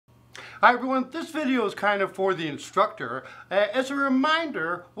Hi everyone, this video is kind of for the instructor. As a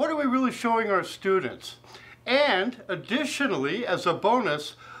reminder, what are we really showing our students? And additionally, as a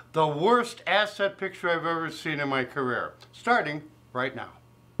bonus, the worst asset picture I've ever seen in my career, starting right now.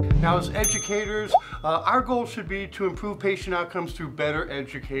 Now as educators, our goal should be to improve patient outcomes through better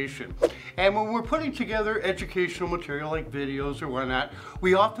education. And when we're putting together educational material like videos or whatnot,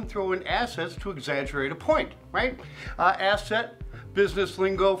 we often throw in assets to exaggerate a point, right? Asset, business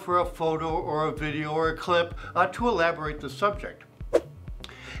lingo for a photo or a video or a clip to elaborate the subject.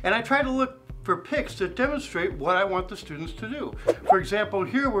 And I try to look for pics that demonstrate what I want the students to do. For example,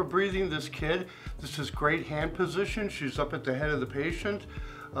 here we're breathing this kid. This is great hand position. She's up at the head of the patient.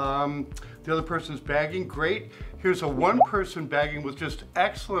 The other person's bagging, great. Here's a one-person bagging with just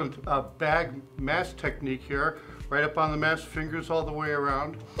excellent bag mask technique here, right up on the mask, fingers all the way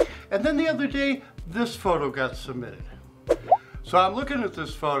around. And then the other day, this photo got submitted. So I'm looking at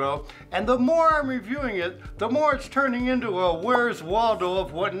this photo, and the more I'm reviewing it, the more it's turning into a Where's Waldo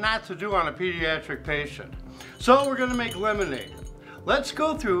of what not to do on a pediatric patient. So we're gonna make lemonade. Let's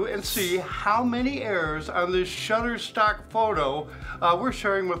go through and see how many errors on this Shutterstock photo we're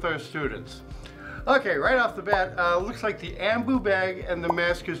sharing with our students. Okay, right off the bat, looks like the ambu bag and the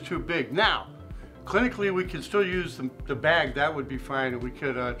mask is too big. Now, clinically, we could still use the bag, that would be fine, and we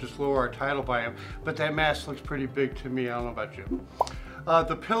could just lower our title by him, but that mask looks pretty big to me, I don't know about you.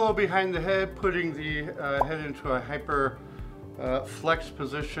 The pillow behind the head, putting the head into a hyper flex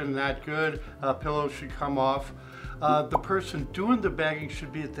position, not good. Pillow should come off. The person doing the bagging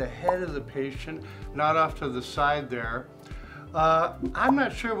should be at the head of the patient, not off to the side there. I'm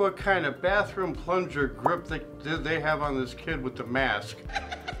not sure what kind of bathroom plunger grip they have on this kid with the mask.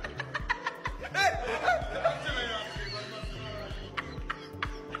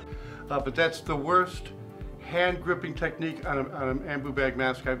 But that's the worst hand gripping technique on an ambu bag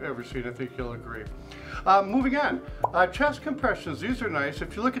mask I've ever seen. I think you'll agree. Moving on, chest compressions. These are nice.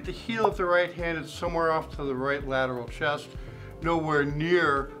 If you look at the heel of the right hand, it's somewhere off to the right lateral chest, nowhere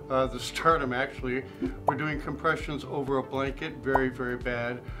near the sternum actually. We're doing compressions over a blanket, very, very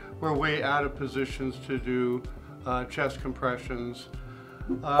bad. We're way out of positions to do chest compressions.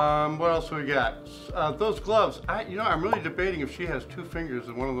 What else we got? Those gloves. I'm really debating if she has two fingers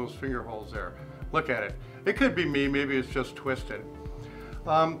in one of those finger holes there. Look at it. It could be me. Maybe it's just twisted.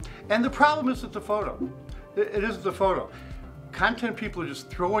 And the problem isn't the photo. It isn't the photo. Content people are just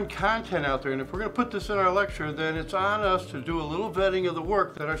throwing content out there, and if we're going to put this in our lecture, then it's on us to do a little vetting of the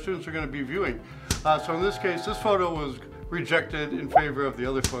work that our students are going to be viewing. So in this case, this photo was rejected in favor of the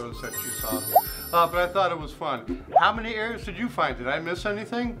other photos that you saw. But I thought it was fun. How many errors did you find? Did I miss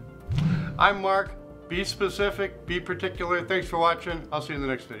anything? I'm Mark. Be specific, be particular. Thanks for watching. I'll see you in the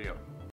next video.